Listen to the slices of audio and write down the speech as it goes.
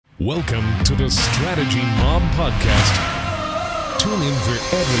Welcome to the Strategy Mob Podcast. Tune in for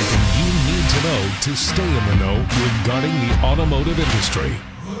everything you need to know to stay in the know regarding the automotive industry.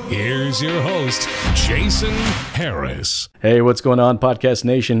 Here's your host, Jason Harris. Hey, what's going on, Podcast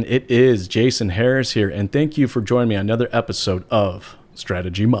Nation? It is Jason Harris here, and thank you for joining me on another episode of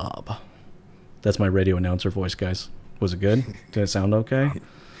Strategy Mob. That's my radio announcer voice, guys. Was it good? Did it sound okay?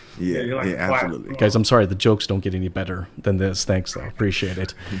 Yeah, absolutely. Guys, I'm sorry, the jokes don't get any better than this. Thanks, though. Appreciate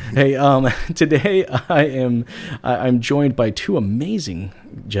it. Hey, today I'm joined by two amazing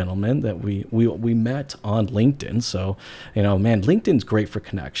gentlemen that we met on LinkedIn. So, man, LinkedIn's great for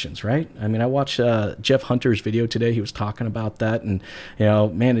connections, right? I mean, I watched Jeff Hunter's video today. He was talking about that, and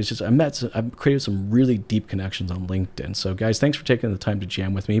man, it's just I've created some really deep connections on LinkedIn. So, guys, thanks for taking the time to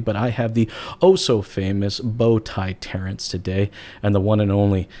jam with me. But I have the oh so famous Bowtie Terrence today, and the one and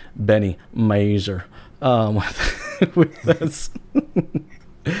only Benny Mazer with us.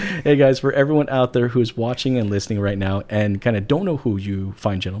 Hey guys, for everyone out there who's watching and listening right now and kind of don't know who you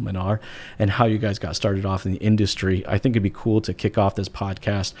fine gentlemen are and how you guys got started off in the industry, I think it'd be cool to kick off this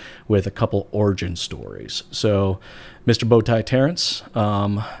podcast with a couple origin stories. So, Mr. Bowtie Terrence,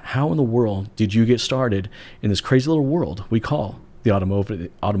 how in the world did you get started in this crazy little world we call the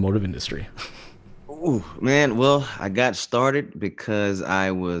automotive industry? Oh man, well, I got started because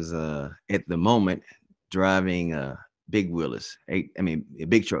I was at the moment driving big wheelers,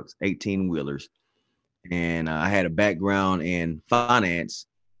 big trucks, 18 wheelers, and I had a background in finance.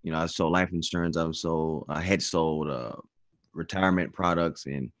 I sold life insurance. I had sold retirement products,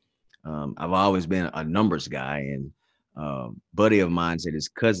 and I've always been a numbers guy. And buddy of mine said his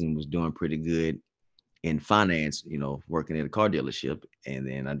cousin was doing pretty good in finance, working at a car dealership. And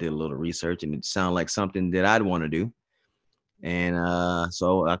then I did a little research, and it sounded like something that I'd want to do. And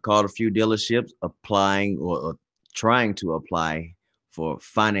so I called a few dealerships applying or trying to apply for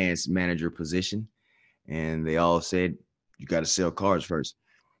finance manager position. And they all said, you got to sell cars first.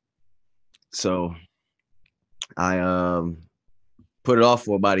 So I put it off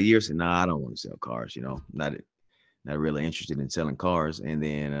for about a year. Said, no, I don't want to sell cars, not really interested in selling cars. And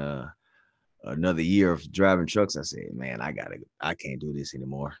then another year of driving trucks, I said, man, I can't do this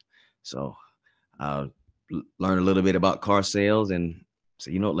anymore. So I learned a little bit about car sales and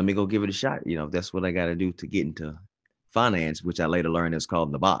said, let me go give it a shot. That's what I got to do to get into finance, which I later learned is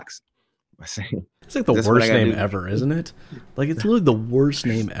called the box. It's like the worst name ever, isn't it? Like, it's literally the worst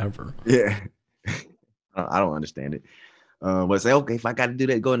name ever. Yeah. I don't understand it. But I say, okay, if I got to do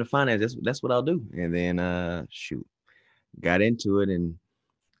that, go into finance, that's what I'll do. And then, got into it. And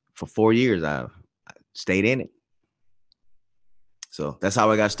for 4 years, I stayed in it. So that's how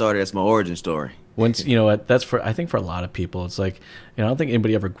I got started. That's my origin story. Once, I think for a lot of people, it's like, I don't think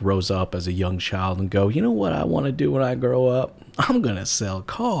anybody ever grows up as a young child and go, you know what I want to do when I grow up? I'm going to sell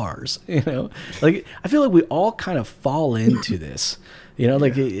cars. Like, I feel like we all kind of fall into this,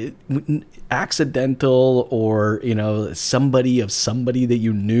 accidental or, somebody that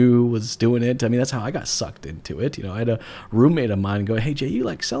you knew was doing it. I mean, that's how I got sucked into it. I had a roommate of mine go, hey, Jay, you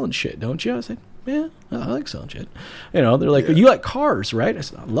like selling shit, don't you? I was like, yeah, I like selling shit. They're like, you like cars, right? I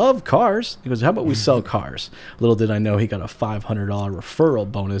said, I love cars. He goes, how about we sell cars? Little did I know he got a $500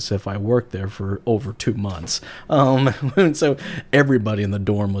 referral bonus if I worked there for over 2 months. And so everybody in the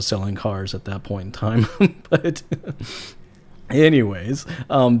dorm was selling cars at that point in time. But anyways,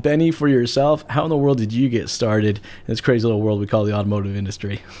 Benny, for yourself, how in the world did you get started in this crazy little world we call the automotive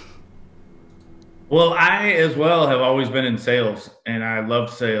industry? Well, I as well have always been in sales, and I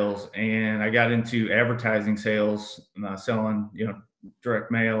loved sales, and I got into advertising sales, selling, direct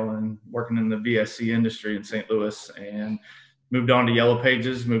mail and working in the VSC industry in St. Louis, and moved on to Yellow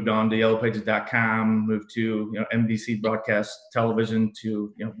Pages, moved on to yellowpages.com, moved to, NBC broadcast television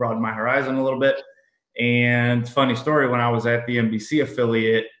to, broaden my horizon a little bit. And funny story, when I was at the NBC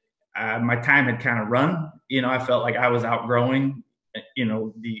affiliate, my time had kind of run. I felt like I was outgrowing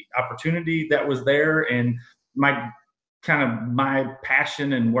the opportunity that was there, and my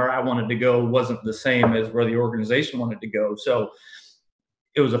passion and where I wanted to go wasn't the same as where the organization wanted to go. So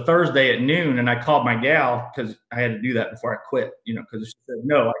it was a Thursday at noon, and I called my gal because I had to do that before I quit, because she said,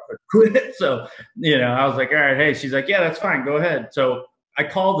 no, I could quit. So, I was like, all right, hey, she's like, yeah, that's fine. Go ahead. So I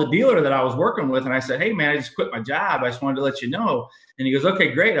called the dealer that I was working with, and I said, hey man, I just quit my job. I just wanted to let you know. And he goes,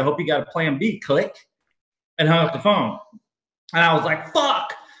 okay, great. I hope you got a plan B. Click, and hung up the phone. And I was like,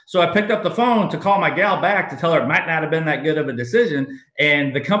 fuck. So I picked up the phone to call my gal back to tell her it might not have been that good of a decision.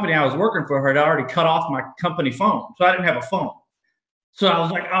 And the company I was working for had already cut off my company phone. So I didn't have a phone. So I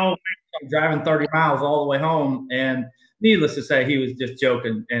was like, oh, man, I'm driving 30 miles all the way home. And needless to say, he was just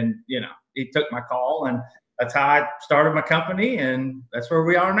joking. And, he took my call. And that's how I started my company, and that's where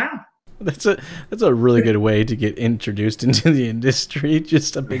we are now. That's a really good way to get introduced into the industry.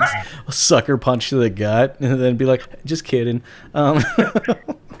 Just a big sucker punch to the gut, and then be like, "Just kidding." Well,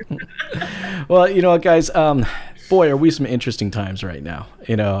 you know what, guys. Boy, are we some interesting times right now.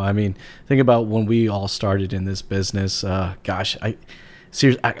 You know, I mean, think about when we all started in this business. Gosh,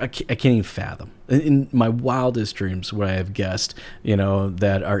 seriously, I can't even fathom. In my wildest dreams would I have guessed, you know,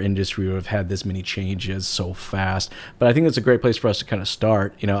 that our industry would have had this many changes so fast. But I think that's a great place for us to kind of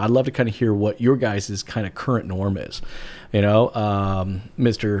start. You know, I'd love to kind of hear what your guys' kind of current norm is. You know,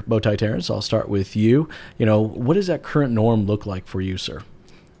 Mr. Bowtie Terrence, I'll start with you. You know, what does that current norm look like for you, sir?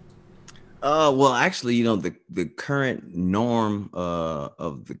 Well, actually, you know, the current norm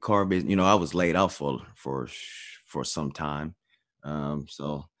of the car business, you know, I was laid off for some time.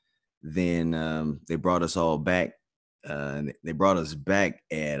 So then they brought us all back. They brought us back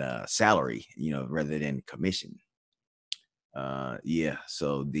at salary, you know, rather than commission. Yeah.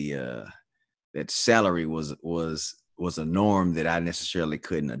 So the that salary was a norm that I necessarily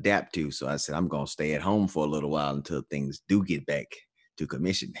couldn't adapt to. So I said, I'm gonna stay at home for a little while until things do get back to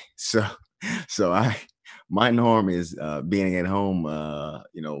commission. So my norm is being at home,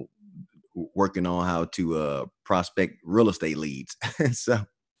 you know, working on how to prospect real estate leads. So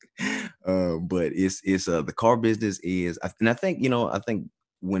but it's the car business is, and I think, you know, I think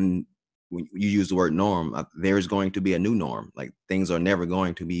when you use the word norm, there's going to be a new norm. Like things are never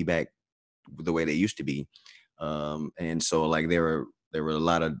going to be back the way they used to be. And so like there were a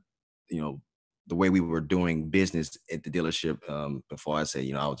lot of, you know, the way we were doing business at the dealership, before I say,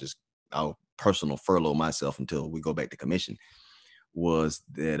 you know, I'll personal furlough myself until we go back to commission, was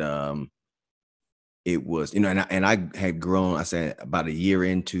that it was, you know, and I had grown, I said about a year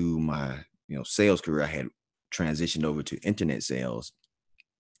into my, you know, sales career, I had transitioned over to internet sales.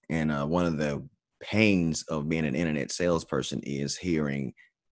 And one of the pains of being an internet salesperson is hearing,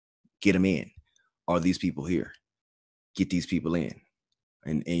 get them in. Are these people here? Get these people in.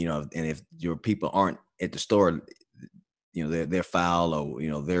 And you know, and if your people aren't at the store, you know, their file or, you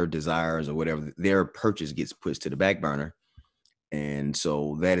know, their desires or whatever, their purchase gets pushed to the back burner. And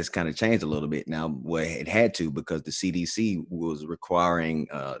so that has kind of changed a little bit now. Well, it had to, because the CDC was requiring,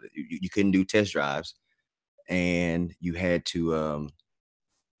 you couldn't do test drives, and you had to,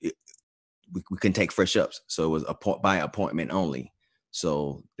 we couldn't take fresh ups. So it was by appointment only.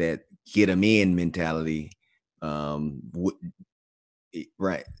 So that get them in mentality,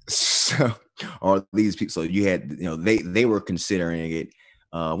 right. So, or these people, so you had, you know, they were considering it,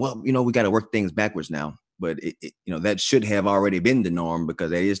 well, you know, we got to work things backwards now. But you know, that should have already been the norm,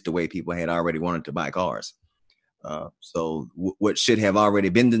 because that is the way people had already wanted to buy cars. So what should have already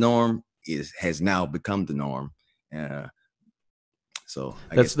been the norm has now become the norm. So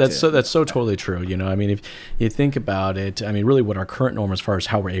that's so totally true. You know, I mean, if you think about it, I mean, really what our current norm as far as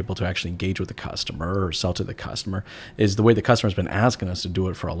how we're able to actually engage with the customer or sell to the customer is the way the customer's been asking us to do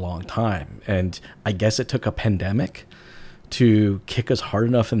it for a long time. And I guess it took a pandemic to kick us hard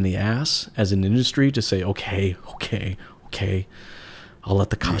enough in the ass as an industry to say, okay, I'll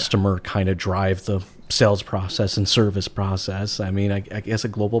let the customer kind of drive the sales process and service process. I mean, I guess a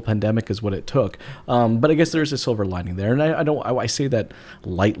global pandemic is what it took. But I guess there's a silver lining there. And I say that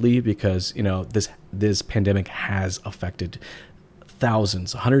lightly because, you know, this pandemic has affected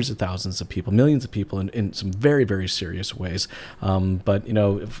thousands, hundreds of thousands of people, millions of people in some very, very serious ways. But, you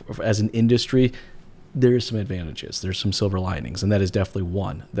know, as an industry, there's some advantages. There's some silver linings, and that is definitely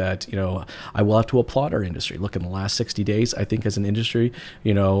one that, you know, I will have to applaud our industry. Look, in the last 60 days, I think as an industry,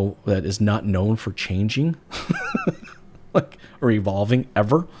 you know, that is not known for changing like or evolving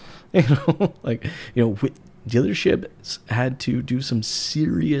ever, you know, like, you know, dealerships had to do some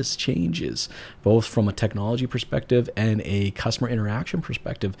serious changes, both from a technology perspective and a customer interaction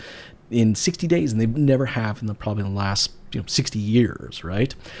perspective in 60 days, and they never have probably in the last 60 years,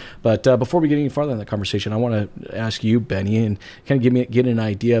 right? But before we get any farther in the conversation, I want to ask you, Benny, and kind of get an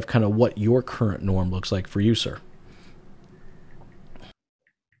idea of kind of what your current norm looks like for you, sir. I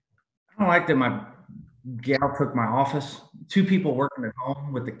don't like that my gal took my office. 2 people working at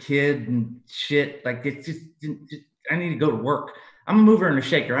home with the kid and shit. Like, it's just I need to go to work. I'm a mover and a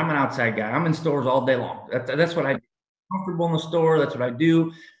shaker. I'm an outside guy. I'm in stores all day long. That's what I do. I'm comfortable in the store. That's what I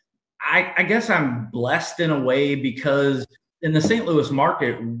do. I guess I'm blessed in a way, because in the St. Louis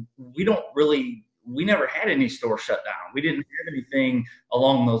market, we never had any store shut down. We didn't have anything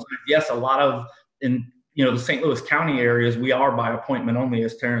along those lines. Yes, a lot of in the St. Louis County areas, we are by appointment only,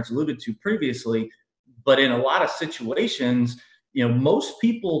 as Terrence alluded to previously. But in a lot of situations, most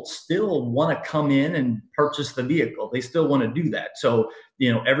people still want to come in and purchase the vehicle. They still want to do that. So,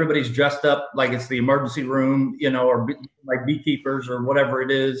 everybody's dressed up like it's the emergency room, or like beekeepers or whatever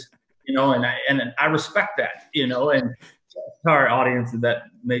it is, and I respect that, and sorry, audience, that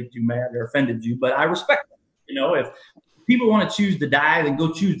made you mad or offended you, but I respect that. If people want to choose to die, then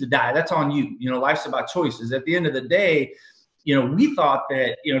go choose to die. That's on you. Life's about choices. At the end of the day, we thought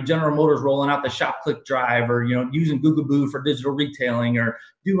that, General Motors rolling out the shop click drive, or, using Googaboo for digital retailing, or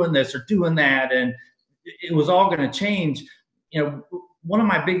doing this or doing that, and it was all going to change. One of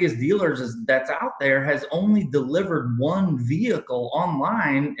my biggest dealers that's out there has only delivered one vehicle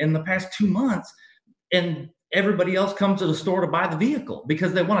online in the past 2 months. And everybody else comes to the store to buy the vehicle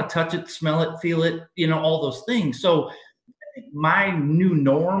because they want to touch it, smell it, feel it, all those things. So my new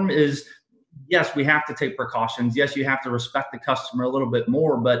norm is, yes, we have to take precautions. Yes, you have to respect the customer a little bit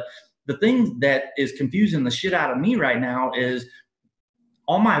more. But the thing that is confusing the shit out of me right now is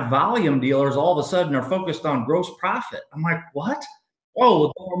all my volume dealers all of a sudden are focused on gross profit. I'm like, what?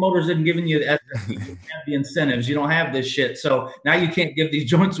 Oh, General Motors isn't giving you the incentives. You don't have this shit. So now you can't give these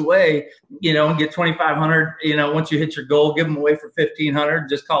joints away, and get 2,500, once you hit your goal, give them away for 1,500,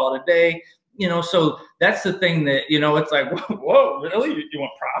 just call it a day. So that's the thing that, it's like, whoa, really? You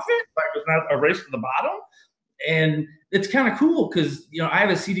want profit? Like, it's not a race to the bottom? And it's kind of cool because, I have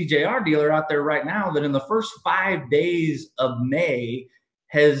a CDJR dealer out there right now that in the first 5 days of May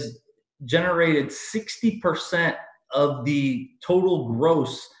has generated 60% of the total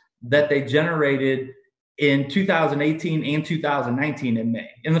gross that they generated in 2018 and 2019 in May,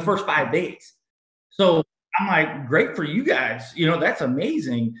 in the first 5 days. So I'm like, great for you guys. That's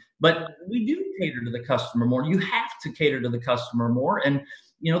amazing. But we do cater to the customer more. You have to cater to the customer more. And,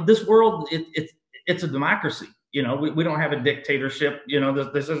 this world, it's a democracy. We don't have a dictatorship.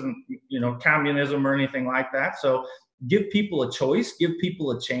 This isn't, communism or anything like that. So give people a choice, give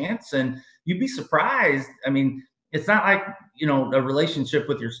people a chance, and you'd be surprised. I mean, it's not like, a relationship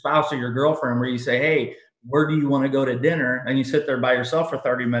with your spouse or your girlfriend where you say, hey, where do you want to go to dinner? And you sit there by yourself for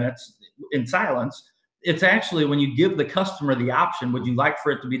 30 minutes in silence. It's actually when you give the customer the option, would you like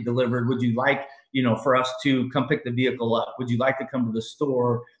for it to be delivered? Would you like, for us to come pick the vehicle up? Would you like to come to the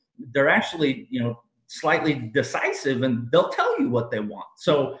store? They're actually, slightly decisive, and they'll tell you what they want.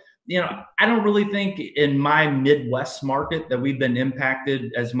 So, I don't really think in my Midwest market that we've been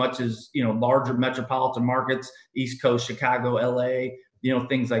impacted as much as, larger metropolitan markets, East Coast, Chicago, LA,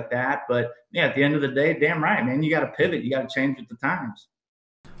 things like that. But yeah, at the end of the day, damn right, man, you got to pivot. You got to change with the times.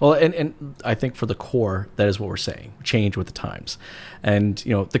 Well, and I think for the core, that is what we're saying, change with the times. And,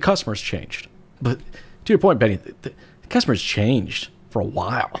 the customer's changed. But to your point, Benny, the customer's changed for a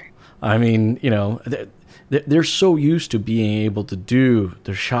while. I mean, they're so used to being able to do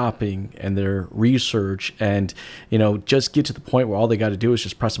their shopping and their research and, just get to the point where all they got to do is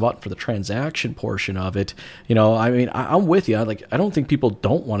just press a button for the transaction portion of it. I mean, I'm with you. I don't think people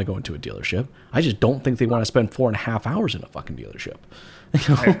don't want to go into a dealership. I just don't think they want to spend 4.5 hours in a fucking dealership. That's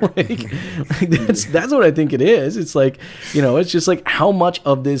what I think it is. It's like, it's just like, how much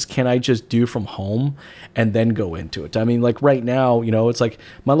of this can I just do from home and then go into it? I mean, like right now, it's like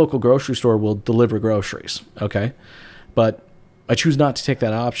my local grocery store will deliver groceries. Okay. But I choose not to take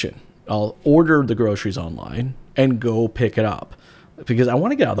that option. I'll order the groceries online and go pick it up because I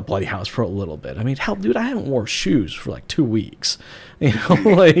want to get out of the bloody house for a little bit. I mean, hell, dude, I haven't worn shoes for like 2 weeks.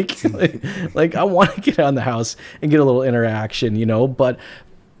 Like I want to get out of the house and get a little interaction,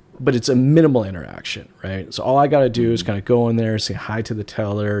 but it's a minimal interaction, right? So all I got to do is kind of go in there, say hi to the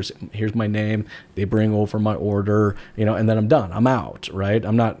tellers. Here's my name. They bring over my order, and then I'm done. I'm out, right?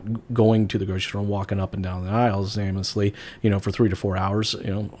 I'm not going to the grocery store and walking up and down the aisles aimlessly, for 3 to 4 hours,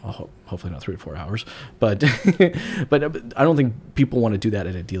 hopefully not 3 to 4 hours, but, but I don't think people want to do that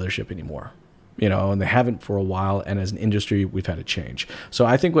at a dealership anymore. And they haven't for a while. And as an industry, we've had to change. So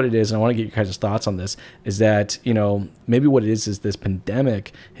I think what it is, and I want to get your guys' thoughts on this, is that, maybe what it is this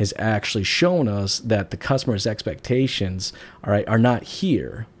pandemic has actually shown us that the customer's expectations, all right, are not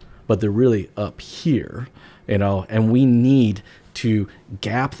here, but they're really up here, and we need to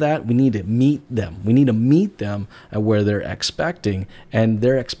gap that. We need to meet them. We need to meet them at where they're expecting, and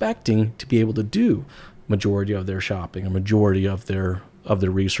they're expecting to be able to do majority of their shopping, a majority of their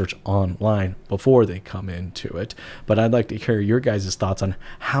research online before they come into it. But I'd like to hear your guys' thoughts on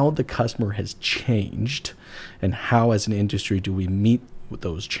how the customer has changed and how as an industry do we meet with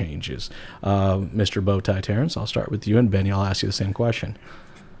those changes. Mr. Bowtie Terrence, I'll start with you, and Benny, I'll ask you the same question.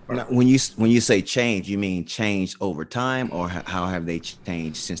 Now, when you say change, you mean change over time, or how have they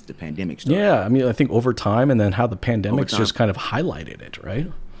changed since the pandemic started? Yeah, I mean, I think over time, and then how the pandemic's just kind of highlighted it,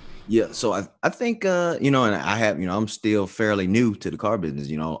 right? Yeah, so I think you know, and I have, you know, I'm still fairly new to the car business,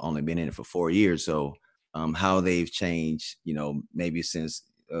 you know, only been in it for 4 years. So how they've changed, you know, maybe since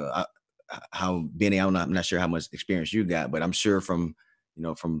how Benny, I'm not sure how much experience you got, but I'm sure from, you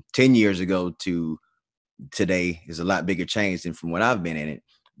know, from 10 years ago to today is a lot bigger change than from when I've been in it.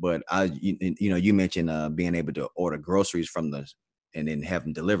 But you know, you mentioned being able to order groceries from the and then have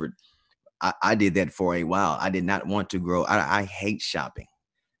them delivered. I did that for a while. I did not want to grow. I hate shopping.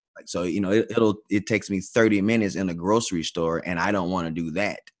 Like, so, you know, it takes me 30 minutes in a grocery store and I don't want to do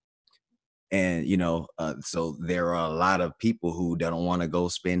that. And, you know, so there are a lot of people who don't want to go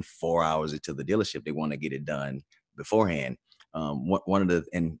spend 4 hours into the dealership. They want to get it done beforehand. One of the,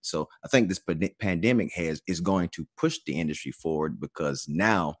 and so I think this pandemic is going to push the industry forward because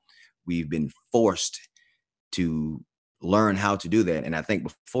now we've been forced to learn how to do that. And I think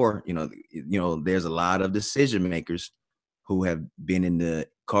before, you know, there's a lot of decision makers who have been in the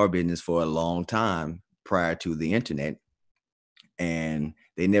car business for a long time prior to the internet, and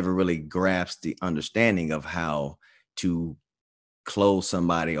they never really grasped the understanding of how to close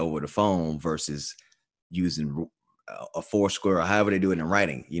somebody over the phone versus using a Foursquare or however they do it in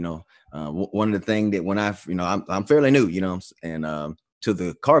writing. You know, one of the things that when you know, I'm fairly new, you know, and to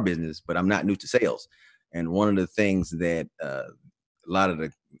the car business, but I'm not new to sales. And one of the things that a lot of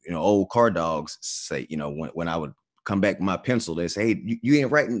the, you know, old car dogs say, you know, when I would come back with my pencil, they say, "Hey, you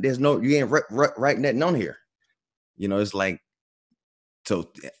ain't writing. There's no, you ain't writing nothing on here." You know, it's like,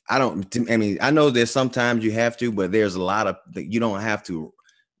 so I don't. I mean, I know that sometimes you have to, but there's a lot of that you don't have to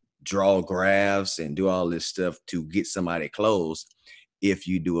draw graphs and do all this stuff to get somebody closed if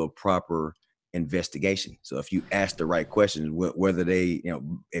you do a proper investigation. So if you ask the right questions, whether they, you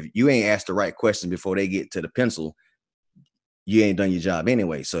know, if you ain't asked the right questions before they get to the pencil, you ain't done your job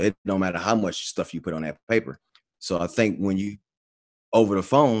anyway. So it don't matter how much stuff you put on that paper. So I think when you over the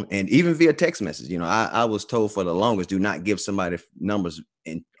phone and even via text message, you know, I was told for the longest, do not give somebody numbers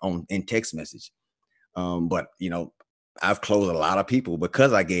in text message. But you know, I've closed a lot of people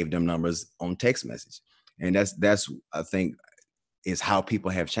because I gave them numbers on text message. And that's I think is how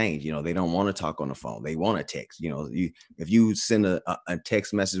people have changed. You know, they don't want to talk on the phone. They want to text. You know, if you send a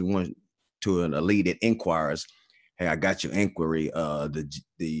text message to a lead that inquires, "Hey, I got your inquiry.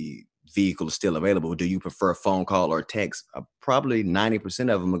 The vehicle is still available. Do you prefer a phone call or text?" Probably 90%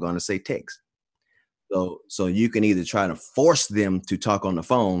 of them are going to say text. So you can either try to force them to talk on the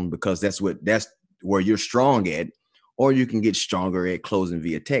phone because that's where you're strong at, or you can get stronger at closing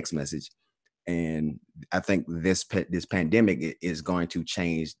via text message. And I think this pandemic is going to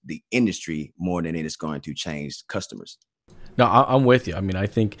change the industry more than it is going to change customers. No, I'm with you. I mean, I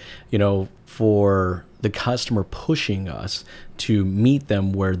think, you know, for the customer pushing us to meet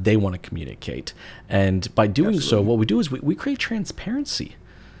them where they want to communicate. And by doing so, what we do is we create transparency.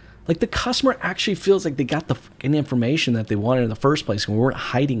 Like the customer actually feels like they got the fucking information that they wanted in the first place, and we weren't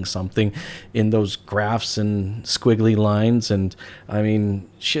hiding something in those graphs and squiggly lines. And I mean,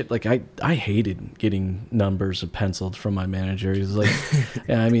 shit, like I hated getting numbers penciled from my manager. He was like,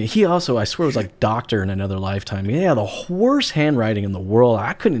 yeah, I mean, he also, I swear, was like doctor in another lifetime. He had the worst handwriting in the world.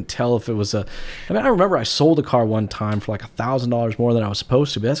 I couldn't tell if it was I mean, I remember I sold a car one time for like $1,000 more than I was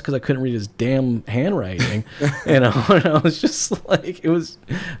supposed to, but that's because I couldn't read his damn handwriting. You know, and I was just like, it was,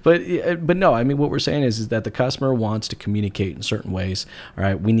 but no, I mean, what we're saying is that the customer wants to communicate in certain ways. All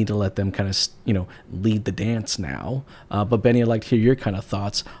right, we need to let them kind of, you know, lead the dance now. But Benny, I'd like to hear your kind of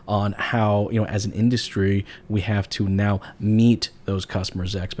thoughts on how, you know, as an industry, we have to now meet those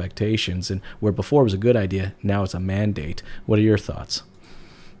customers' expectations, and where before it was a good idea, now it's a mandate. What are your thoughts?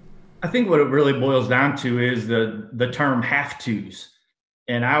 I think what it really boils down to is the term have tos.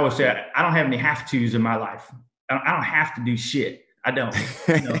 And I always say, I don't have any have tos in my life. I don't have to do shit. I don't.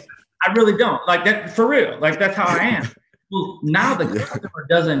 You know, I really don't. Like that, for real. Like that's how I am. Well, now the customer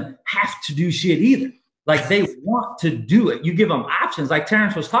doesn't have to do shit either. Like they want to do it. You give them options. Like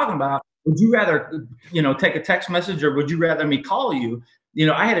Terrence was talking about. Would you rather, you know, take a text message, or would you rather me call you? You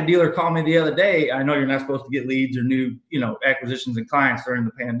know, I had a dealer call me the other day. I know you're not supposed to get leads or new, you know, acquisitions and clients during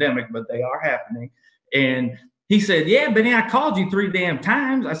the pandemic, but they are happening. And he said, "Yeah, Benny, I called you 3 damn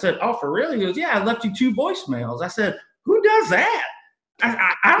times." I said, "Oh, for real?" He goes, "Yeah, I left you 2 voicemails." I said, "Who does that?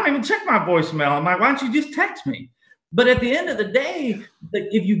 I don't even check my voicemail." I'm like, "Why don't you just text me?" But at the end of the day,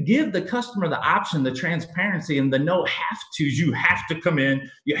 if you give the customer the option, the transparency, and the no have tos, you have to come in,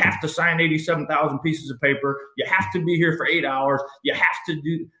 you have to sign 87,000 pieces of paper, you have to be here for 8 hours, you have to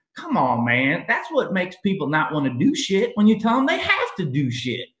do, come on, man. That's what makes people not want to do shit, when you tell them they have to do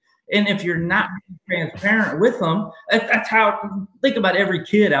shit. And if you're not transparent with them, that's how, think about every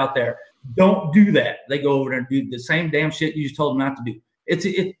kid out there. Don't do that. They go over there and do the same damn shit you just told them not to do.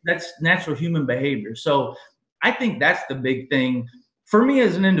 That's natural human behavior. So I think that's the big thing. For me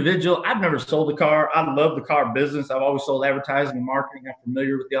as an individual, I've never sold a car. I love the car business. I've always sold advertising and marketing. I'm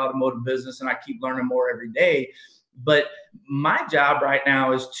familiar with the automotive business, and I keep learning more every day. But my job right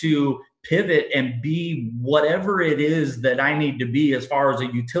now is to pivot and be whatever it is that I need to be as far as a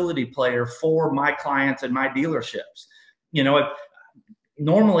utility player for my clients and my dealerships. If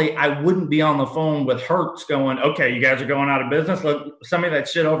normally I wouldn't be on the phone with Hertz going, okay, you guys are going out of business. Look, send me that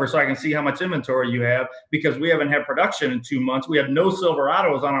shit over so I can see how much inventory you have, because we haven't had production in 2 months. We have no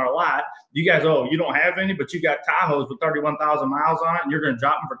Silverados on our lot. You guys, you don't have any, but you got Tahoes with 31,000 miles on it, and you're going to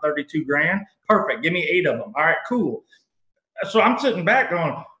drop them for 32 grand. Perfect. Give me 8 of them. All right, cool. So I'm sitting back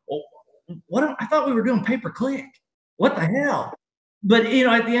going, well, I thought we were doing pay-per-click. What the hell? But,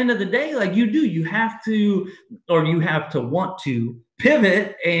 at the end of the day, like you have to want to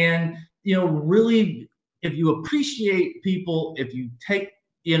pivot and, really, if you appreciate people, if you take,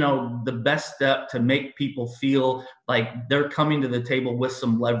 the best step to make people feel like they're coming to the table with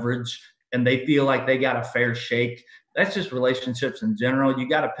some leverage and they feel like they got a fair shake, that's just relationships in general. You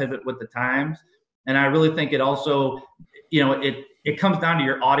got to pivot with the times. And I really think it also, it comes down to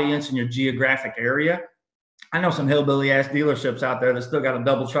your audience and your geographic area. I know some hillbilly ass dealerships out there that still got a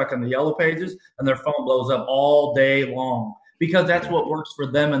double truck on the yellow pages and their phone blows up all day long because that's what works for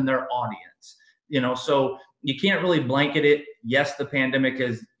them and their audience. So you can't really blanket it. Yes, the pandemic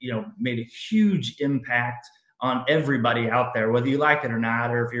has, made a huge impact on everybody out there, whether you like it or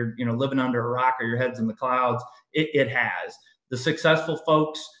not, or if you're, living under a rock or your head's in the clouds, it has. The successful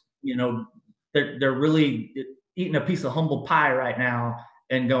folks, they're really eating a piece of humble pie right now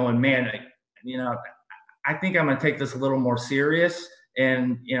and going, man, I think I'm going to take this a little more serious.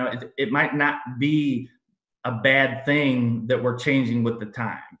 And, it might not be a bad thing that we're changing with the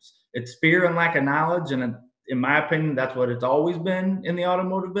times. It's fear and lack of knowledge. And in my opinion, that's what it's always been in the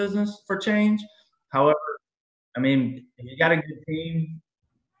automotive business for change. However, if you got a good team,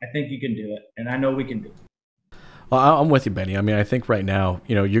 I think you can do it. And I know we can do it. Well, I'm with you, Benny. I think right now,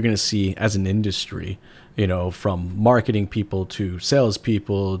 you're going to see as an industry, from marketing people to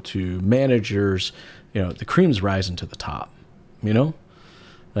salespeople to managers, the cream's rising to the top,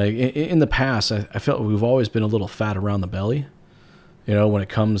 Like in the past, I felt we've always been a little fat around the belly, when it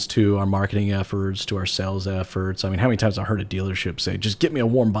comes to our marketing efforts, to our sales efforts. How many times I heard a dealership say, just get me a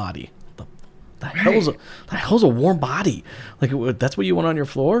warm body. The hell's a warm body? Like, that's what you want on your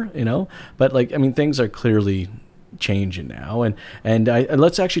floor, But things are clearly changing now, and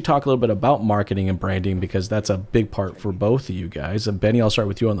let's actually talk a little bit about marketing and branding, because that's a big part for both of you guys. And Benny, I'll start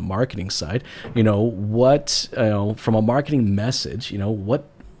with you on the marketing side. What from a marketing message,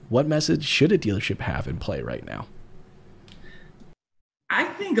 what message should a dealership have in play right now? I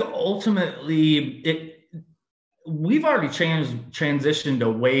think ultimately we've already transitioned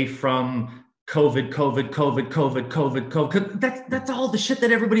away from COVID. That's all the shit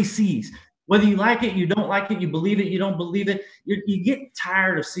that everybody sees. Whether you like it, you don't like it, you believe it, you don't believe it, you get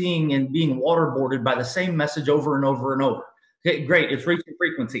tired of seeing and being waterboarded by the same message over and over and over. Okay, great, it's reaching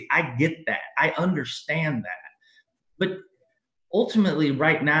frequency. I get that. I understand that. But ultimately,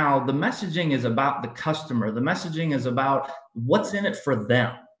 right now, the messaging is about the customer. The messaging is about what's in it for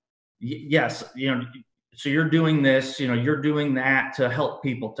them. Yes, so you're doing this, you're doing that to help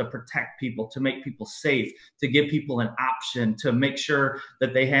people, to protect people, to make people safe, to give people an option, to make sure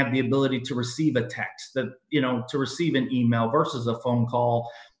that they have the ability to receive a text, that, to receive an email versus a phone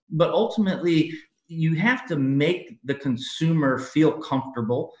call. But ultimately, you have to make the consumer feel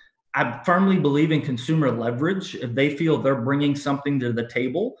comfortable. I firmly believe in consumer leverage. If they feel they're bringing something to the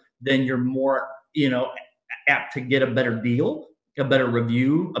table, then you're more, apt to get a better deal, a better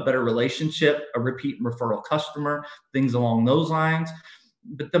review, a better relationship, a repeat and referral customer, things along those lines.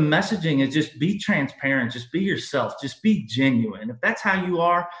 But the messaging is just be transparent, just be yourself, just be genuine. If that's how you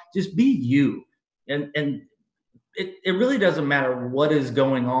are, just be you. And it really doesn't matter what is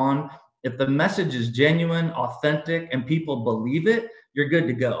going on. If the message is genuine, authentic, and people believe it, you're good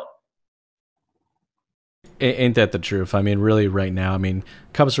to go. Ain't that the truth? Really right now,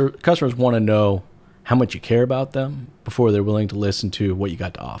 customers want to know how much you care about them before they're willing to listen to what you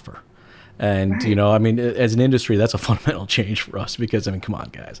got to offer. And, right. As an industry, that's a fundamental change for us because, come on,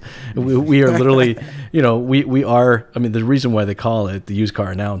 guys. We are literally, we are, the reason why they call it the used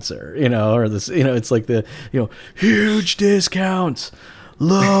car announcer, or this, it's like the, huge discounts,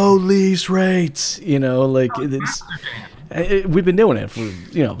 low lease rates, we've been doing it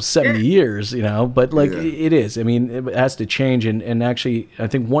for 70 years, but it is. It has to change, and actually, I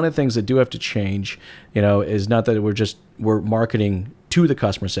think one of the things that do have to change, is not that we're marketing to the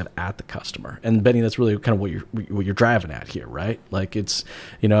customer instead of at the customer. And Benny, that's really kind of what you're driving at here, right? Like it's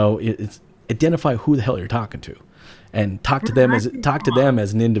identify who the hell you're talking to, and talk to them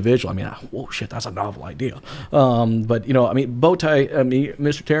as an individual. I mean, whoa, shit, that's a novel idea. But Bowtie,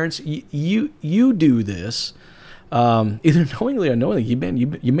 Mr. Terrence, you do this. Either knowingly or unknowingly,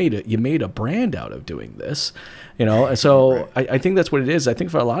 you made a brand out of doing this, and so right. I think that's what it is. I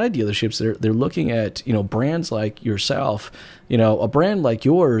think for a lot of dealerships, they're looking at brands like yourself, a brand like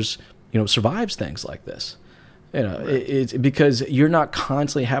yours, survives things like this. It's because you're not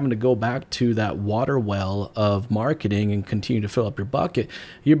constantly having to go back to that water well of marketing and continue to fill up your bucket.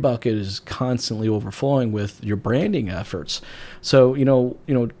 Your bucket is constantly overflowing with your branding efforts. So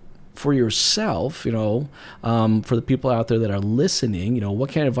for yourself, for the people out there that are listening,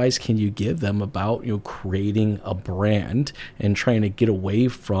 what kind of advice can you give them about, creating a brand and trying to get away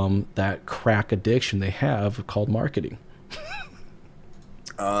from that crack addiction they have called marketing?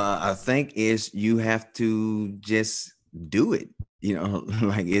 I think you have to just do it,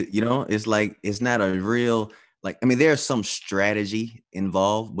 it's like, it's not a real, there's some strategy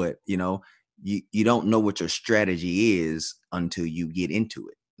involved, but you don't know what your strategy is until you get into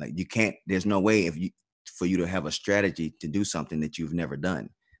it. Like you can't, there's no way for you to have a strategy to do something that you've never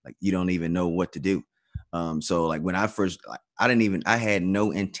done. Like you don't even know what to do. So like when I first, I had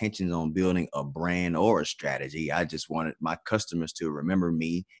no intentions on building a brand or a strategy. I just wanted my customers to remember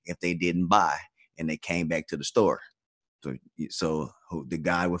me if they didn't buy and they came back to the store. So the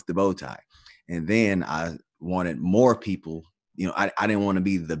guy with the bow tie. And then I wanted more people, I didn't want to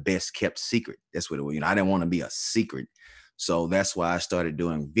be the best kept secret. That's what it was. I didn't want to be a secret. So that's why I started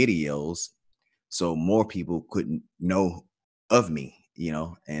doing videos so more people couldn't know of me,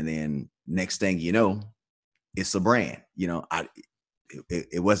 and then next thing you know, it's a brand.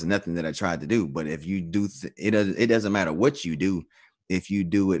 It wasn't nothing that I tried to do, but if you do, it doesn't matter what you do. If you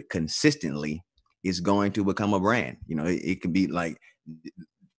do it consistently, it's going to become a brand. It can be like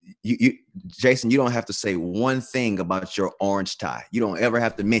you, Jason, you don't have to say one thing about your orange tie. You don't ever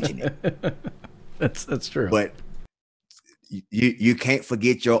have to mention it. That's true. But you can't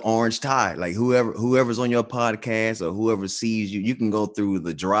forget your orange tie. Like whoever's on your podcast or whoever sees you can go through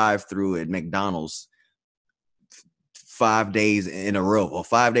the drive-through at McDonald's 5 days in a row or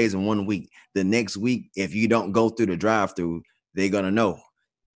 5 days in 1 week. The next week, if you don't go through the drive-through, they're gonna know.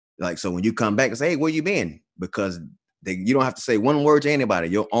 Like, so when you come back and say, hey, where you been? Because you don't have to say one word to anybody.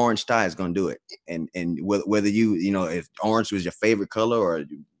 Your orange tie is gonna do it. And whether if orange was your favorite color or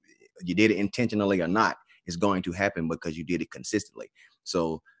you did it intentionally or not, it's going to happen because you did it consistently.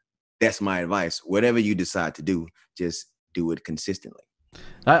 So that's my advice. Whatever you decide to do, just do it consistently.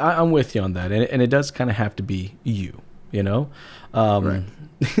 I'm with you on that. And it does kind of have to be you. Right.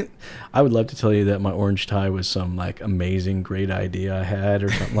 I would love to tell you that my orange tie was some like amazing, great idea I had or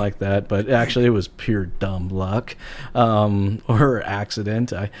something like that, but actually it was pure dumb luck, or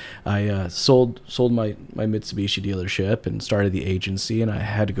accident. I sold my Mitsubishi dealership and started the agency, and I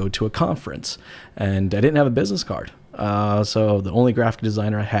had to go to a conference, and I didn't have a business card. So the only graphic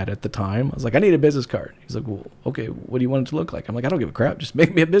designer I had at the time, I was like, I need a business card. He's like, well, okay, what do you want it to look like? I'm like, I don't give a crap. Just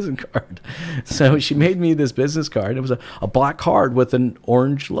make me a business card. So she made me this business card. It was a black card with an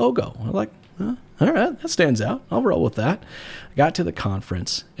orange logo. I'm like, all right, that stands out. I'll roll with that. I got to the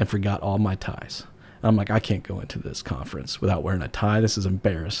conference and forgot all my ties. I'm like, I can't go into this conference without wearing a tie. This is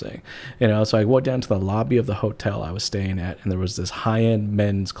embarrassing. So I went down to the lobby of the hotel I was staying at, and there was this high-end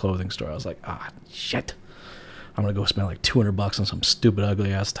men's clothing store. I was like, shit. I'm going to go spend like $200 on some stupid,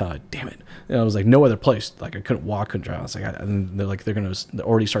 ugly ass tie. Damn it. And I was like, no other place. Like I couldn't walk, couldn't drive. I was like, and they're like, they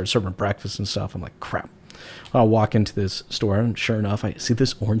already started serving breakfast and stuff. I'm like, crap. I walk into this store, and sure enough, I see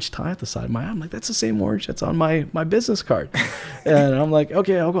this orange tie at the side of my eye. I'm like, that's the same orange that's on my business card. And I'm like,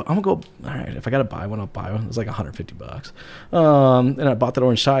 okay, I'm gonna go. All right, if I gotta buy one, I'll buy one. It was like $150. And I bought that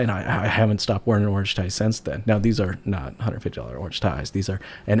orange tie, and I haven't stopped wearing an orange tie since then. Now these are not $150 orange ties. These are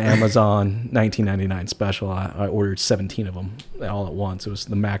an Amazon $19.99 special. I ordered 17 of them all at once. It was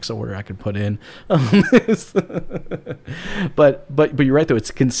the max order I could put in. But you're right though.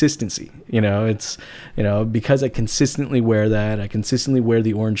 It's consistency. It's because I consistently wear that, I consistently wear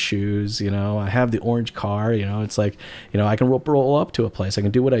the orange shoes, I have the orange car, it's like, I can roll up to a place, I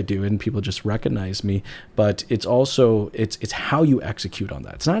can do what I do, and people just recognize me. But it's also, it's how you execute on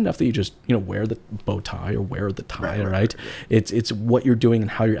that. It's not enough that you just, wear the bow tie or wear the tie, right? It's what you're doing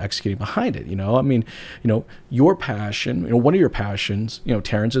and how you're executing behind it, I mean, your passion, one of your passions,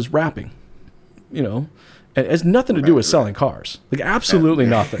 Terrence, is rapping, it has nothing to do with selling cars, like absolutely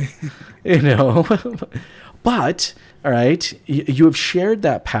nothing. you know. But, all right, you have shared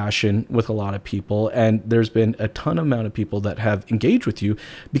that passion with a lot of people, and there's been a ton amount of people that have engaged with you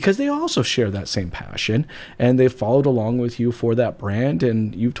because they also share that same passion, and they've followed along with you for that brand.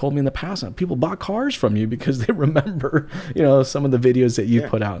 And you've told me in the past that people bought cars from you because they remember, you know, some of the videos that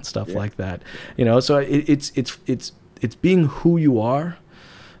you've put out and stuff like that. You know, so it's being who you are,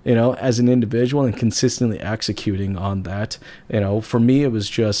 you know, as an individual, and consistently executing on that. You know, for me, it was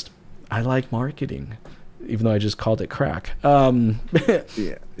just, I like marketing, even though I just called it crack.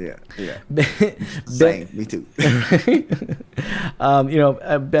 Yeah. Same, me too. You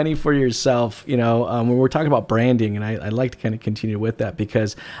know, Benny, for yourself, you know, when we're talking about branding, and I'd like to kind of continue with that,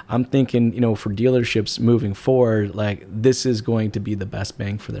 because I'm thinking, you know, for dealerships moving forward, like, this is going to be the best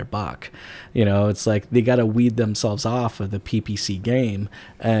bang for their buck. You know, it's like they got to weed themselves off of the PPC game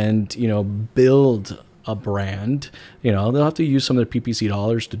and, you know, build a brand. You know, they'll have to use some of their PPC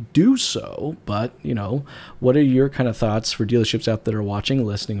dollars to do so, but, you know, what are your kind of thoughts for dealerships out that are watching,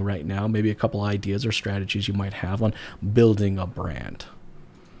 listening right now? Maybe a couple ideas or strategies you might have on building a brand.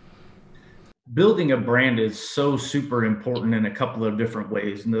 Building a brand is so super important in a couple of different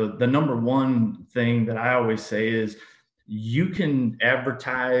ways. And the number one thing that I always say is, you can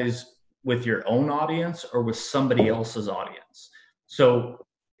advertise with your own audience or with somebody else's audience. So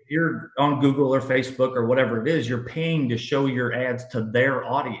you're on Google or Facebook or whatever it is, you're paying to show your ads to their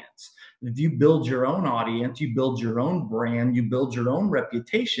audience. If you build your own audience, you build your own brand, you build your own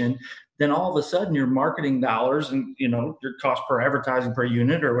reputation, then all of a sudden your marketing dollars and, you know, your cost per advertising per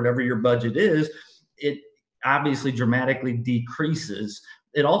unit or whatever your budget is, it obviously dramatically decreases.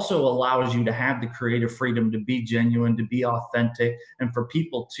 It also allows you to have the creative freedom to be genuine, to be authentic, and for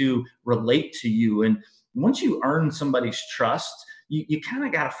people to relate to you. And once you earn somebody's trust, you kind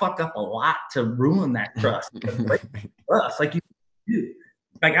of got to fuck up a lot to ruin that trust. Like you do.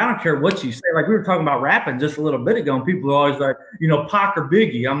 Like, I don't care what you say. Like, we were talking about rapping just a little bit ago, and people are always like, you know, Pac or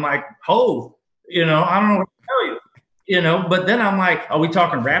Biggie. I'm like, Hov. You know, I don't know what to tell you. You know, but then I'm like, are we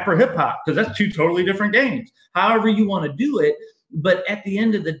talking rap or hip hop? Because that's two totally different games. However you want to do it. But at the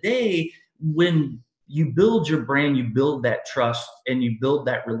end of the day, when you build your brand, you build that trust and you build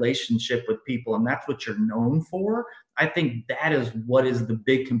that relationship with people, and that's what you're known for. I think that is what is the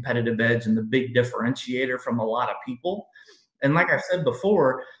big competitive edge and the big differentiator from a lot of people. And like I said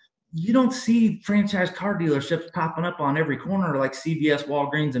before, you don't see franchise car dealerships popping up on every corner like CVS,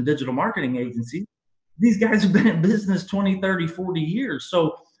 Walgreens, and digital marketing agencies. These guys have been in business 20, 30, 40 years.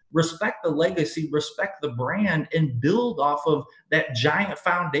 So respect the legacy, respect the brand, and build off of that giant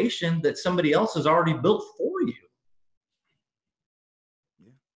foundation that somebody else has already built for you.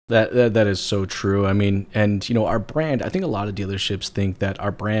 That is so true. I mean, and, you know, our brand, I think a lot of dealerships think that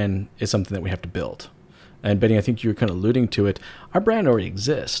our brand is something that we have to build. And Benny, I think you were kind of alluding to it. Our brand already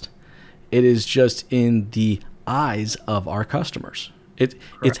exists. It is just in the eyes of our customers.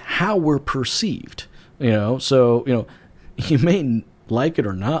 It's how we're perceived, you know? So, you know, you may like it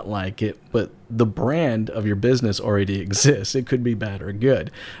or not like it, but the brand of your business already exists. It could be bad or good.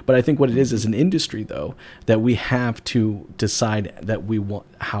 But I think what it is an industry, though, that we have to decide that we want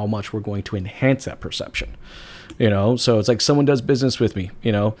how much we're going to enhance that perception. You know, so it's like someone does business with me,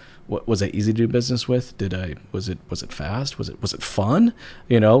 you know, was I easy to do business with? Was it fast? Was it fun?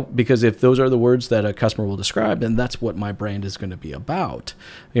 You know, because if those are the words that a customer will describe, then that's what my brand is going to be about,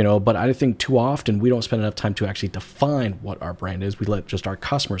 you know. But I think too often we don't spend enough time to actually define what our brand is. We let just our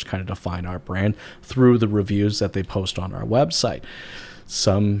customers kind of define our brand through the reviews that they post on our website.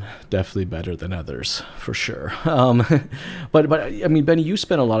 Some definitely better than others, for sure. But I mean, Benny, you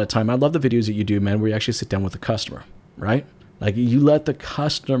spend a lot of time. I love the videos that you do, man, where you actually sit down with the customer, right? Like, you let the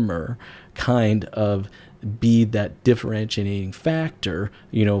customer kind of be that differentiating factor,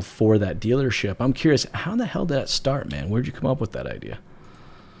 you know, for that dealership. I'm curious, how the hell did that start, man? Where'd you come up with that idea?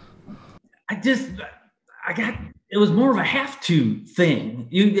 It was more of a have to thing.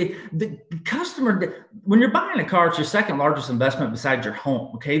 The customer, when you're buying a car, it's your second largest investment besides your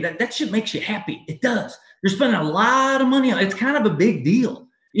home. Okay. That shit makes you happy. It does. You're spending a lot of money on it. It's kind of a big deal.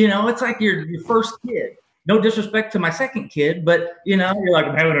 You know, it's like your first kid. No disrespect to my second kid, but, you know, you're like,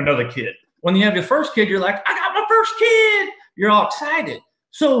 I'm having another kid. When you have your first kid, you're like, I got my first kid. You're all excited.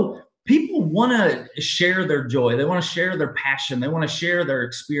 So people want to share their joy. They want to share their passion. They want to share their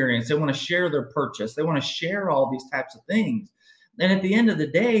experience. They want to share their purchase. They want to share all these types of things. And at the end of the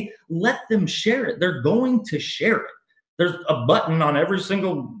day, let them share it. They're going to share it. There's a button on every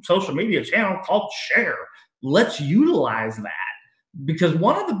single social media channel called share. Let's utilize that. Because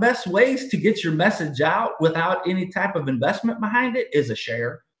one of the best ways to get your message out without any type of investment behind it is a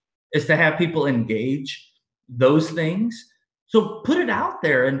share, is to have people engage those things. So put it out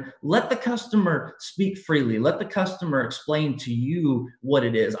there and let the customer speak freely. Let the customer explain to you what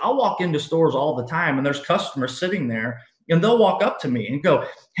it is. I'll walk into stores all the time and there's customers sitting there and they'll walk up to me and go,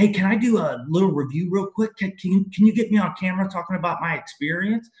 "Hey, can I do a little review real quick? Can you get me on camera talking about my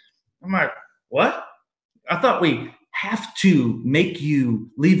experience?" I'm like, "What? I thought we have to make you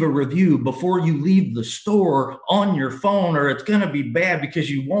leave a review before you leave the store on your phone, or it's going to be bad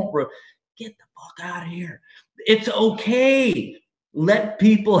because you won't. Get the fuck out of here. It's okay. Let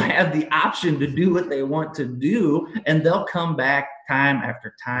people have the option to do what they want to do, and they'll come back time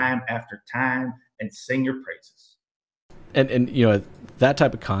after time after time and sing your praises." And you know, that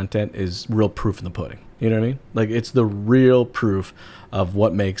type of content is real proof in the pudding. You know what I mean? Like, it's the real proof of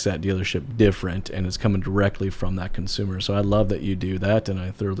what makes that dealership different, and it's coming directly from that consumer. So I love that you do that, and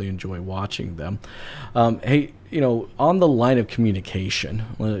I thoroughly enjoy watching them. Hey, you know, on the line of communication,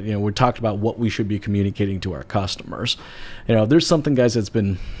 you know, we talked about what we should be communicating to our customers. You know, there's something, guys, that's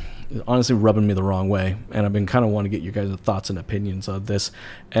been honestly rubbing me the wrong way, and I've been kind of wanting to get you guys' thoughts and opinions on this.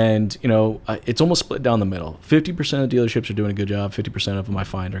 And you know, it's almost split down the middle. 50% of dealerships are doing a good job, 50% of them I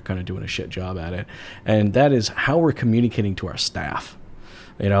find are kind of doing a shit job at it, and that is how we're communicating to our staff.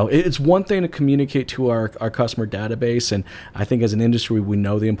 You know, it's one thing to communicate to our customer database, and I think as an industry we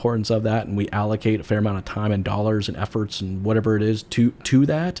know the importance of that, and we allocate a fair amount of time and dollars and efforts and whatever it is to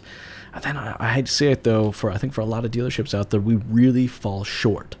that. And then I hate to say it though, I think for a lot of dealerships out there, we really fall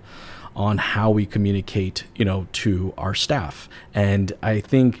short on how we communicate, you know, to our staff. And I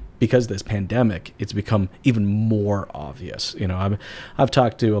think because of this pandemic, it's become even more obvious. You know, I've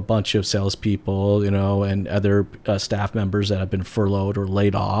talked to a bunch of salespeople, you know, and other staff members that have been furloughed or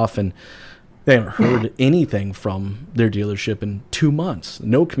laid off, and they haven't heard anything from their dealership in 2 months,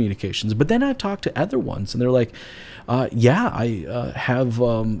 no communications. But then I've talked to other ones, and they're like, yeah, I have,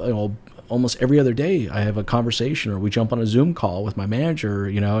 you know, almost every other day I have a conversation, or we jump on a Zoom call with my manager,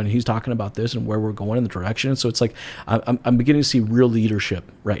 you know, and he's talking about this and where we're going in the direction. So it's like I'm beginning to see real leadership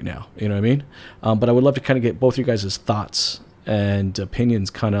right now. You know what I mean? But I would love to kind of get both of you guys' thoughts and opinions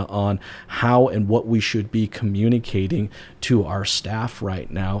kind of on how and what we should be communicating to our staff right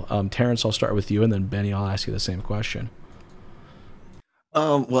now. Terrence, I'll start with you, and then Benny, I'll ask you the same question.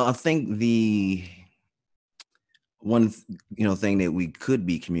 Well, I think the one thing that we could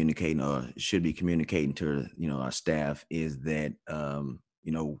be communicating or should be communicating to our staff is that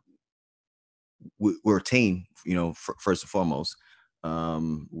we're a team. First and foremost,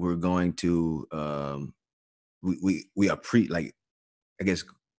 we're going to we are like, I guess,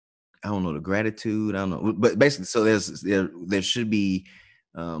 I don't know, the gratitude, I don't know, but basically, so there should be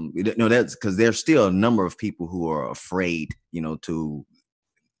that's because there's still a number of people who are afraid to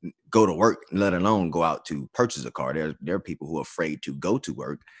go to work, let alone go out to purchase a car. There are people who are afraid to go to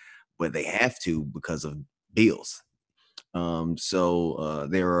work, but they have to because of bills. So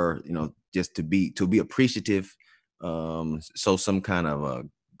there are, just to be appreciative. So some kind of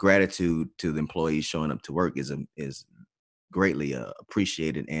gratitude to the employees showing up to work is greatly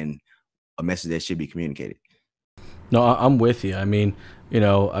appreciated, and a message that should be communicated. No, I'm with you. I mean,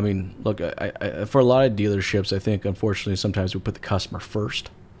 look, I for a lot of dealerships, I think unfortunately sometimes we put the customer first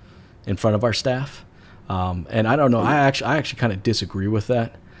in front of our staff, and I don't know. I actually kind of disagree with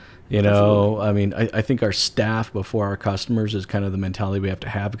that. Absolutely. I mean, I think our staff before our customers is kind of the mentality we have to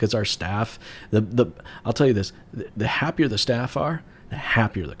have, because our staff, I'll tell you this: the happier the staff are, the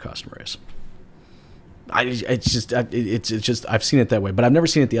happier the customer is. It's just I've seen it that way, but I've never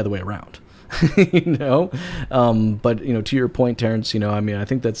seen it the other way around. But to your point, Terrence, I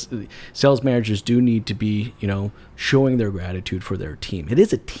think that's sales managers do need to be, showing their gratitude for their team. It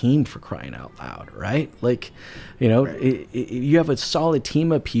is a team, for crying out loud, right? Like, right. You have a solid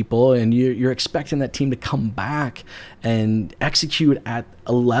team of people, and you're expecting that team to come back and execute at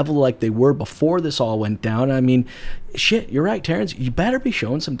a level like they were before this all went down. I mean, shit, you're right, Terrence. You better be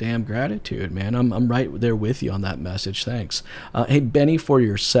showing some damn gratitude, man. I'm right there with you on that message. Thanks. Hey, Benny, for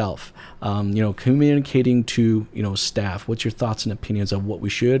yourself, communicating to, staff, what's your thoughts and opinions of what we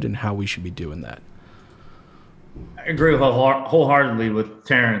should and how we should be doing that? I agree wholeheartedly with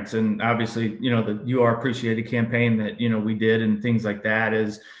Terrence, and obviously, the You Are Appreciated campaign that, we did and things like that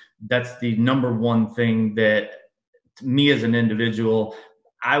that's the number one thing that me as an individual,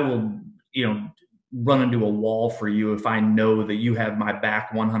 I will, run into a wall for you if I know that you have my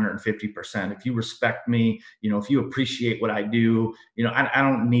back 150%. If you respect me, if you appreciate what I do, I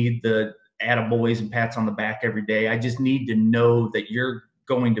don't need the attaboys and pats on the back every day. I just need to know that you're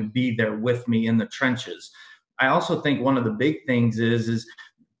going to be there with me in the trenches. I also think one of the big things is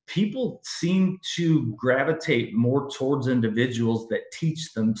people seem to gravitate more towards individuals that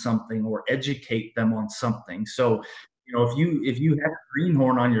teach them something or educate them on something. So, if you have a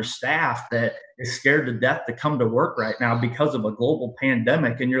greenhorn on your staff that is scared to death to come to work right now because of a global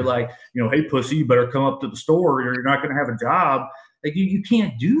pandemic, and you're like, hey, pussy, you better come up to the store or you're not going to have a job. Like, you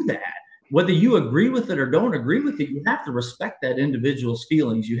can't do that. Whether you agree with it or don't agree with it, you have to respect that individual's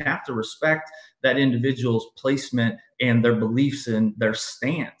feelings. You have to respect that individual's placement and their beliefs and their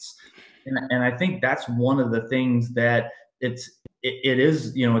stance. And I think that's one of the things that it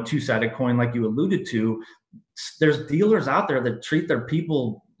is, a two-sided coin, like you alluded to. There's dealers out there that treat their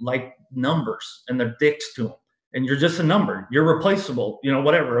people like numbers and they're dicks to them. And you're just a number. You're replaceable,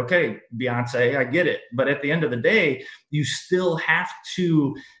 whatever. Okay, Beyonce, I get it. But at the end of the day, you still have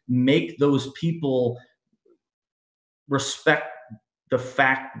to make those people respect the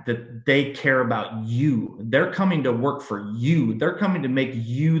fact that they care about you. They're coming to work for you. They're coming to make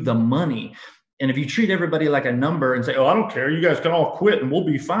you the money. And if you treat everybody like a number and say, oh, I don't care, you guys can all quit and we'll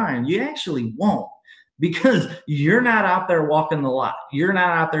be fine, you actually won't. Because you're not out there walking the lot. You're not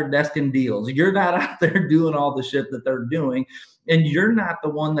out there desking deals. You're not out there doing all the shit that they're doing. And you're not the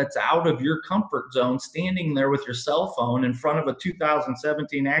one that's out of your comfort zone, standing there with your cell phone in front of a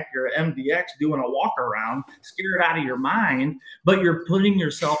 2017 Acura MDX doing a walk around, scared out of your mind, but you're putting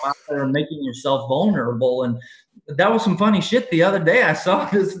yourself out there and making yourself vulnerable. And that was some funny shit. The other day I saw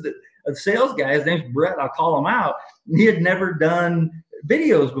a sales guy, his name's Brett, I'll call him out. He had never done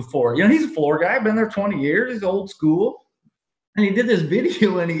videos before. He's a floor guy, been there 20 years, he's old school. And he did this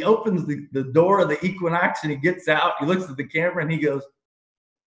video and he opens the door of the Equinox and he gets out, he looks at the camera and he goes,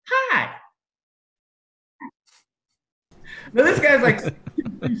 hi. Now this guy's like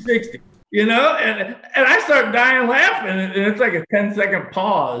 260, and I start dying laughing, and it's like a 10-second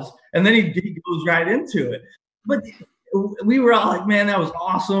pause, and then he goes right into it. But we were all like, man, that was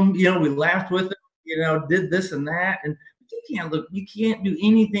awesome. We laughed with him, did this and that. And you can't do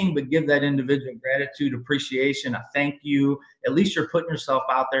anything but give that individual gratitude, appreciation, a thank you. At least you're putting yourself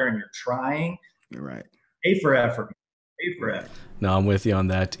out there and you're trying. You're right. Pay for effort. No, I'm with you on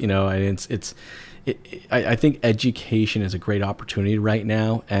that. I think education is a great opportunity right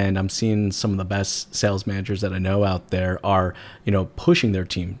now, and I'm seeing some of the best sales managers that I know out there are, pushing their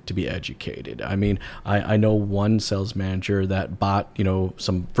team to be educated. I mean, I know one sales manager that bought,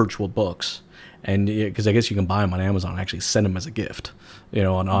 some virtual books. And because I guess you can buy them on Amazon and actually send them as a gift,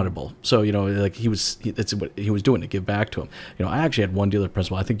 on Audible. So, that's what he was doing to give back to him. I actually had one dealer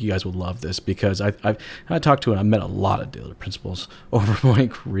principal. I think you guys would love this because I talked to and I met a lot of dealer principals over my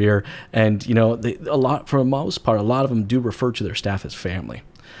career. And, for the most part, a lot of them do refer to their staff as family.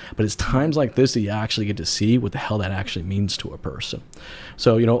 But it's times like this that you actually get to see what the hell that actually means to a person.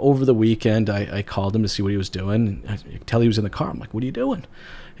 So, over the weekend, I called him to see what he was doing. I could tell he was in the car. I'm like, what are you doing?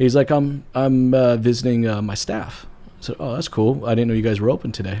 He's like, I'm visiting my staff. I said, oh, that's cool. I didn't know you guys were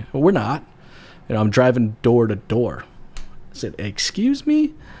open today. Well, we're not. I'm driving door to door. I said, excuse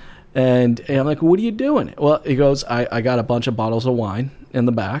me? And I'm like, what are you doing? Well, he goes, I got a bunch of bottles of wine in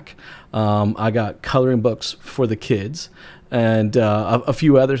the back. I got coloring books for the kids and a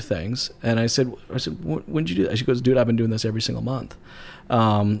few other things. And I said, when did you do that? She goes, dude, I've been doing this every single month.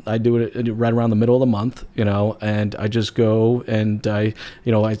 I do it right around the middle of the month, and I just go and I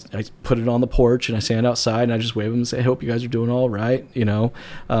put it on the porch and I stand outside and I just wave them and say, I hope you guys are doing all right,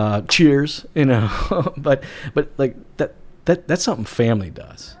 cheers, but like that's something family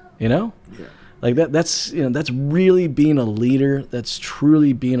does, Yeah. Like that's really being a leader. That's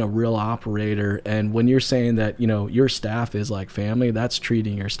truly being a real operator. And when you're saying that, your staff is like family, that's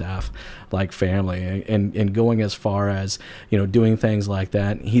treating your staff like family and going as far as, doing things like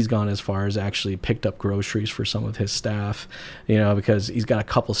that. He's gone as far as actually picked up groceries for some of his staff, because he's got a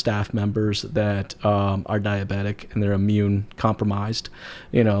couple staff members that are diabetic and they're immune compromised,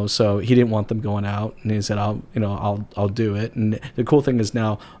 so he didn't want them going out, and he said, I'll do it. And the cool thing is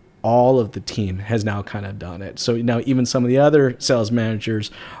now all of the team has now kind of done it. So now even some of the other sales managers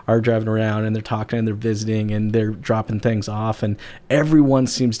are driving around and they're talking and they're visiting and they're dropping things off, and everyone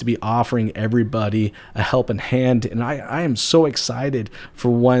seems to be offering everybody a helping hand. And I am so excited for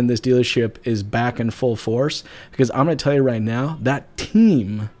when this dealership is back in full force, because I'm going to tell you right now, that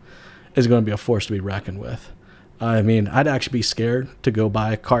team is going to be a force to be reckoned with. I mean, I'd actually be scared to go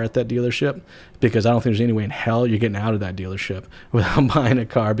buy a car at that dealership, because I don't think there's any way in hell you're getting out of that dealership without buying a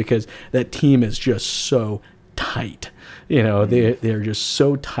car, because that team is just so tight. They're just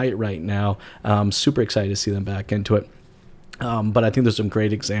so tight right now. I'm super excited to see them back into it. But I think there's some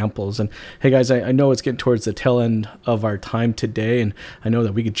great examples. And hey, guys, I know it's getting towards the tail end of our time today, and I know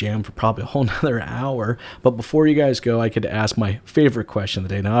that we could jam for probably a whole nother hour. But before you guys go, I could ask my favorite question of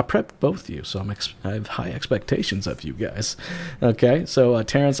the day. Now, I prepped both of you, so I have high expectations of you guys. Okay, so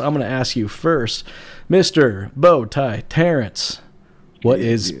Terrence, I'm going to ask you first. Mr. Bow Tie Terrence, what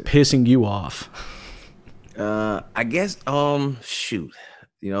is pissing you off? I guess, shoot,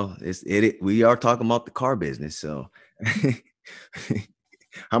 we are talking about the car business, so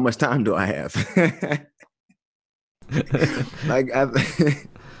how much time do I have?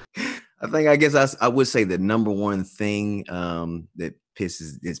 I guess I would say the number one thing that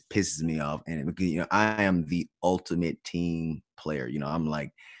pisses me off, and I am the ultimate team player. I'm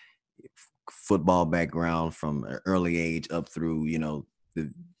like football background from an early age up through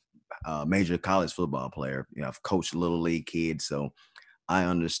the major college football player. I've coached little league kids, so I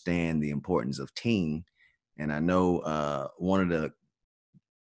understand the importance of team. And I know one of the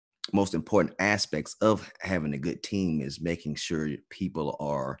most important aspects of having a good team is making sure people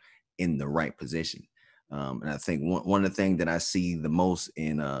are in the right position. And I think one of the things that I see the most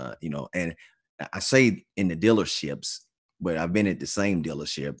in, and I say in the dealerships, but I've been at the same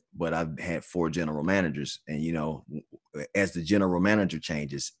dealership, but I've had 4 general managers. And, as the general manager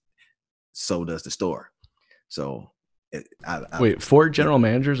changes, so does the store. So wait, 4 general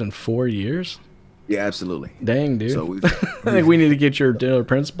managers in 4 years? Yeah, absolutely. Dang, dude. So I think we need to get your dealer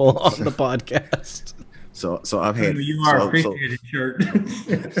principal on the podcast. So I've had. You are appreciated, shirt.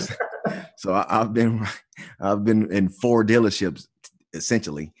 So I've been in 4 dealerships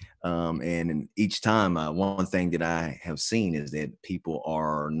essentially, and each time one thing that I have seen is that people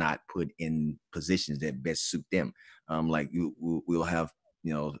are not put in positions that best suit them. Like we'll have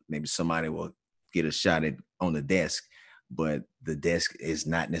maybe somebody will get a shot on the desk, but the desk is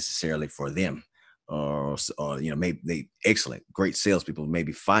not necessarily for them. Or maybe they excellent, great salespeople.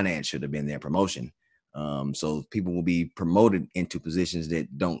 Maybe finance should have been their promotion. So people will be promoted into positions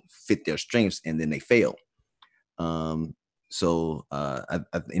that don't fit their strengths, and then they fail. And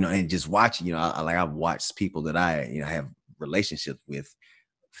just watching, I've watched people that I have relationships with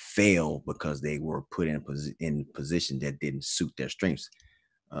fail because they were put in position that didn't suit their strengths.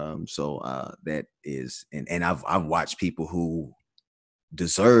 That is, and I've watched people who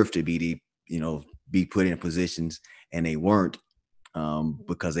deserve to be be put in positions and they weren't,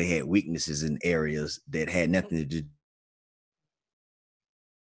 because they had weaknesses in areas that had nothing to do.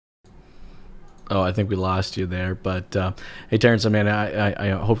 Oh, I think we lost you there, but hey, Terrence, man, I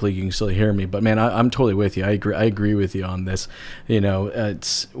hopefully you can still hear me. But man, I'm totally with you. I agree with you on this. We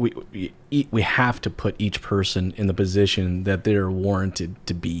have to put each person in the position that they're warranted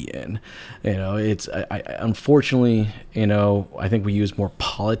to be in. Unfortunately, I think we use more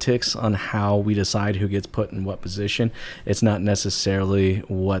politics on how we decide who gets put in what position. It's not necessarily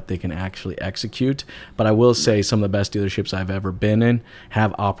what they can actually execute. But I will say some of the best dealerships I've ever been in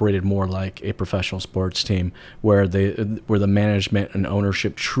have operated more like a professional sports team, where the management and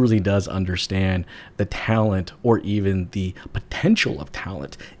ownership truly does understand the talent or even the potential of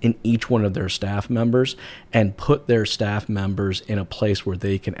talent in each one of their staff members, and put their staff members in a place where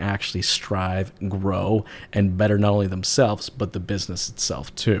they can actually strive, grow, and better not only themselves but the business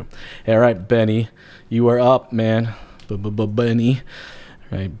itself too. All right, Benny, you are up, man. Benny,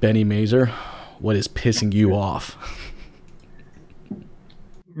 all right, Benny Mazer, what is pissing you off?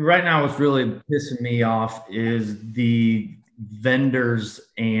 Right now, what's really pissing me off is the vendors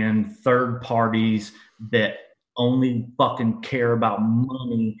and third parties that only fucking care about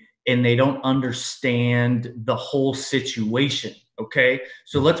money, and they don't understand the whole situation. Okay.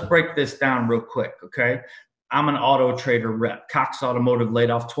 So let's break this down real quick. Okay. I'm an Auto Trader rep. Cox Automotive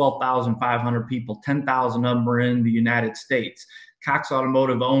laid off 12,500 people. 10,000 of them are in the United States. Cox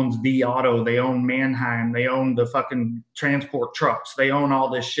Automotive owns V Auto. They own Manheim. They own the fucking transport trucks. They own all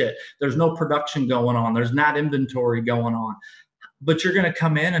this shit. There's no production going on. There's not inventory going on. But you're going to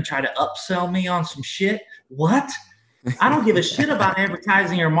come in and try to upsell me on some shit? What? I don't give a shit about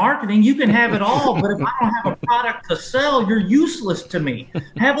advertising or marketing. You can have it all, but if I don't have a product to sell, you're useless to me.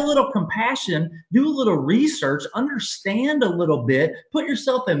 Have a little compassion, do a little research, understand a little bit, put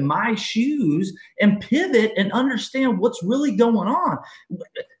yourself in my shoes, and pivot and understand what's really going on.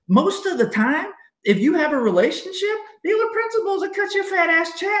 Most of the time, if you have a relationship, dealer principals will cut your fat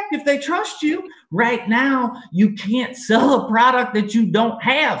ass check if they trust you. Right now, you can't sell a product that you don't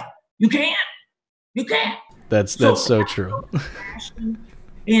have. You can't. You can't. That's so true.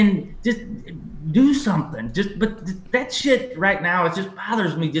 and just do something. But that shit right now, it just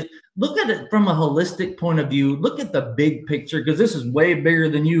bothers me. Just look at it from a holistic point of view. Look at the big picture, because this is way bigger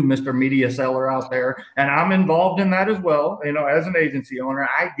than you, Mr. Media Seller out there. And I'm involved in that as well. As an agency owner,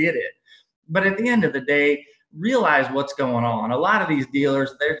 I get it. But at the end of the day, realize what's going on. A lot of these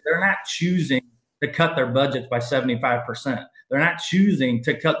dealers, they're not choosing to cut their budgets by 75%. They're not choosing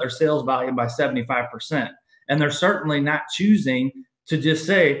to cut their sales volume by 75%. And they're certainly not choosing to just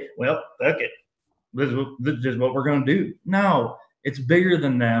say, well, fuck it. This is what we're going to do. No, it's bigger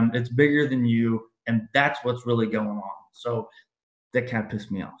than them. It's bigger than you. And that's what's really going on. So that kind of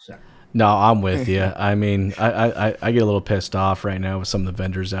pissed me off. Sorry. No, I'm with you. I mean, I get a little pissed off right now with some of the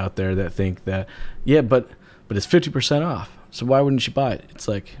vendors out there that think that, yeah, but it's 50% off. So why wouldn't you buy it? It's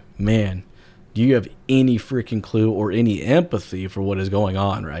like, man, do you have any freaking clue or any empathy for what is going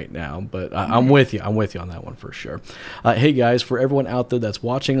on right now? But I'm with you. I'm with you on that one for sure. Hey, guys, for everyone out there that's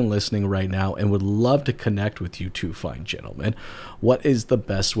watching and listening right now and would love to connect with you two fine gentlemen, what is the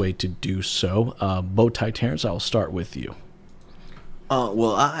best way to do so? Bowtie Terrence, I'll start with you.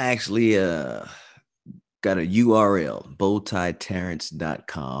 Well, I actually got a URL,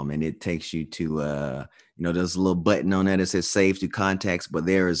 bowtieterrence.com, and it takes you to, there's a little button on there that says save to contacts, but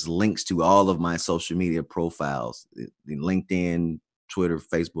there is links to all of my social media profiles, LinkedIn, Twitter,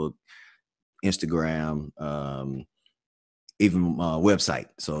 Facebook, Instagram, even my website.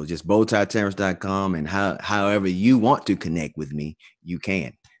 So just bowtieterrence.com, and however you want to connect with me, you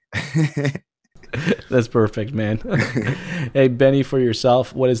can. That's perfect, man. Hey, Benny, for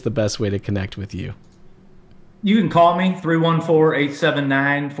yourself, what is the best way to connect with you? You can call me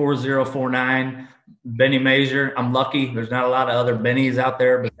 314-879-4049. Benny Major. I'm lucky. There's not a lot of other Bennys out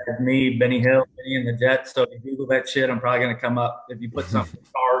there besides me, Benny Hill, Benny and the Jets. So if you Google that shit, I'm probably going to come up. If you put something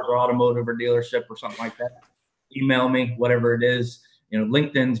cars or automotive or dealership or something like that, email me, whatever it is.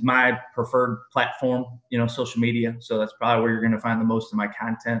 LinkedIn's my preferred platform, social media. So that's probably where you're going to find the most of my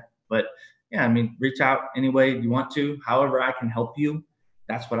content. But yeah, I mean, reach out any way you want to. However I can help you,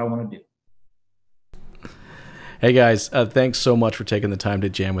 that's what I want to do. Hey guys, thanks so much for taking the time to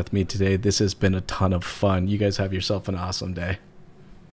jam with me today. This has been a ton of fun. You guys have yourself an awesome day.